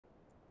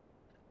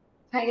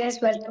Hi guys,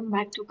 welcome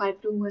back to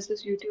Python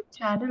versus YouTube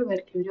channel where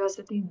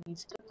curiosity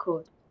meets the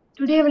code.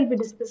 Today we'll be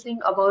discussing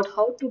about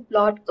how to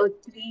plot a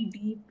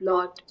 3D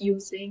plot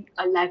using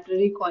a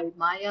library called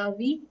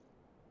Mayavi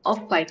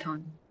of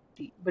Python.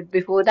 But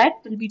before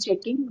that, we'll be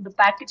checking the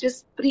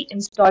packages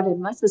pre-installed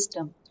in my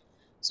system.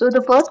 So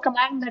the first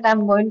command that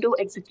I'm going to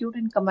execute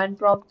in command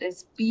prompt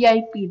is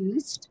pip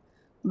list,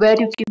 where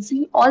you can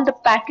see all the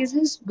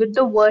packages with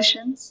the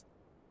versions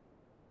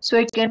so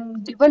I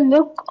can give a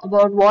look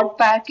about what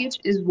package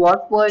is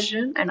what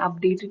version and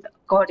update it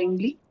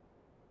accordingly.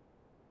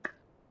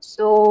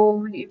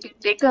 So you can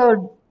take a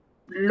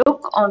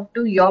look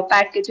onto your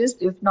packages.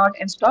 If not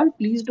installed,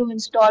 please do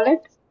install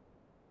it.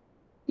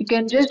 You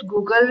can just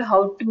Google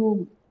how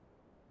to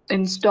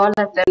install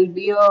and there will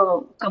be a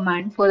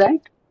command for that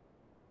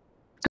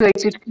to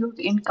execute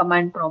in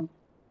command prompt.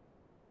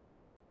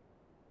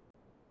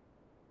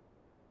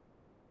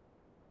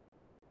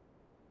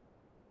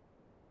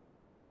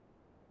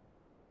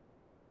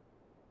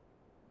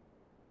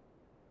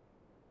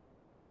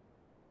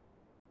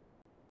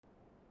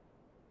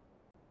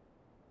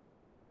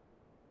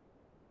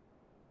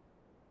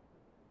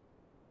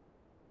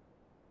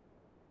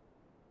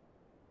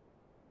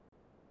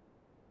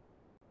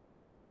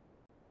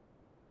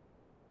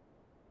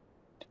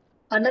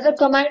 Another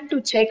command to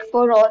check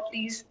for all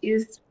these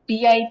is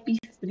pip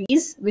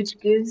freeze, which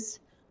gives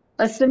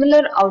a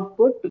similar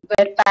output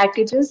where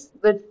packages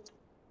with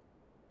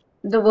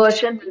the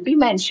version will be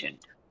mentioned.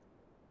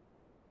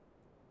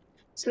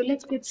 So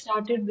let's get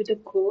started with the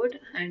code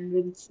and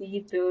we'll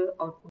see the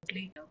output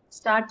later.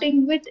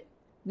 Starting with,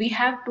 we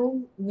have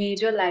two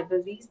major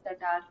libraries that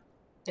are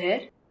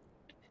there,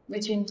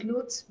 which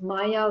includes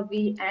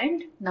Mayavi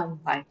and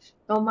numpy.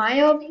 Now,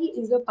 Mayavi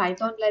is a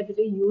Python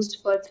library used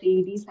for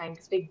 3D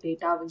scientific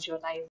data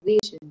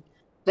visualization,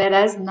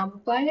 whereas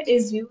numpy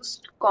is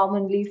used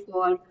commonly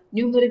for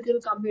numerical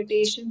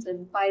computations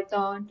in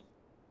Python.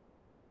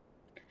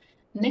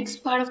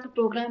 Next part of the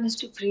program is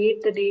to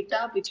create the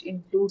data, which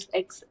includes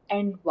X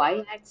and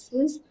Y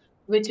axis,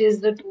 which is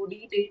the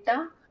 2D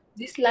data.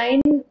 This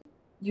line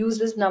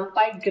uses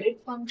numpy grid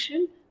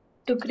function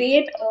to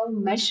create a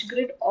mesh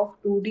grid of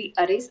 2D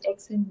arrays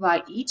X and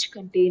Y, each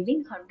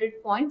containing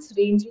 100 points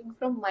ranging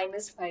from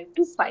 -5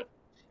 to 5.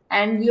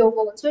 And we have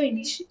also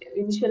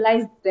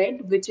initialized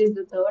Z, which is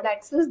the third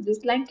axis.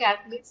 This line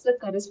calculates the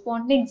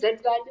corresponding Z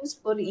values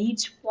for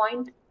each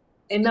point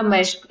in the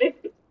mesh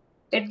grid.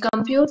 It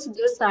computes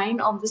the sine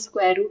of the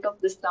square root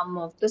of the sum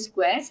of the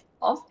squares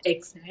of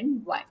x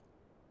and y.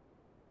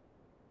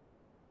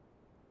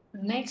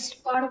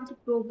 Next part of the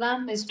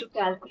program is to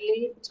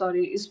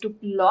is to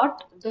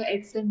plot the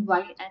x and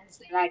y and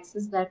z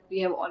axis that we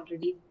have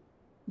already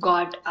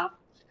got up.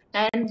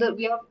 And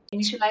we have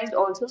initialized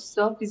also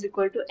surf is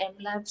equal to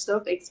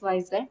mlab.surf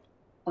xyz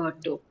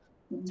auto.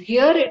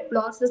 Here it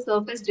plots the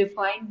surface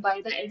defined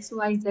by the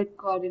xyz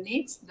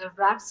coordinates. The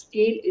wrap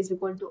scale is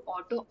equal to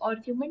auto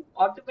argument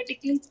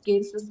automatically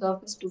scales the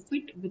surface to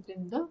fit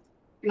within the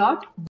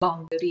plot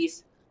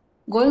boundaries.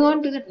 Going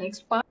on to the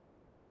next part,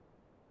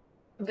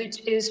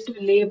 which is to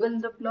label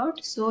the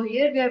plot. So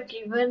here we have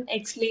given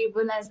X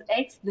label as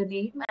X, the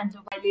name, and the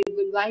Y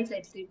label Y is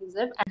X label Z,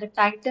 and the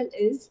title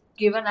is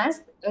given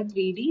as a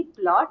 3D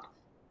plot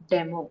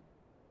demo.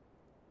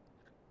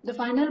 The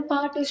final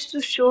part is to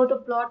show the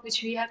plot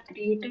which we have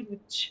created,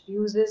 which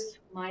uses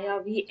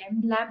Mayavi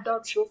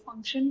mlab.show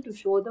function to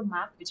show the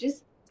map which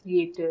is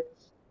created.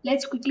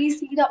 Let's quickly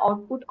see the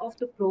output of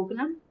the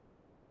program.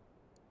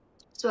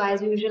 So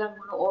as usual, I'm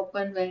going to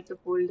open where the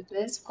folder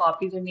is,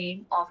 copy the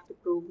name of the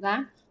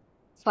program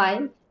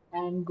file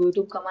and go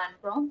to command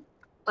prompt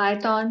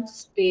python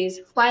space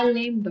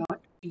filename dot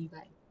py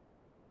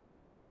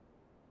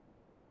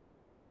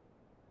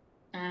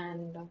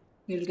and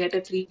you'll get a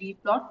 3D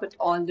plot with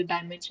all the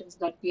dimensions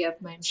that we have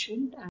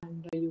mentioned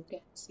and you can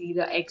see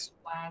the x,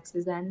 y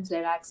axis and z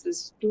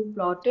axis too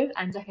plotted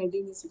and the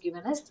heading is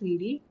given as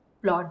 3D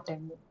plot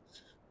demo.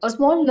 A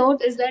small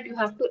note is that you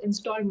have to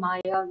install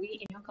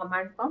Mayavi in your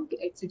command prompt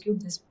to execute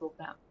this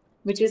program,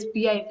 which is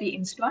pip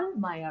install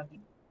Mayavi.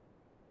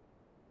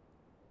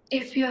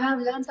 If you have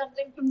learned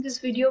something from this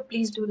video,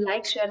 please do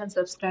like, share, and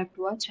subscribe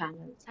to our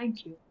channel.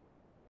 Thank you.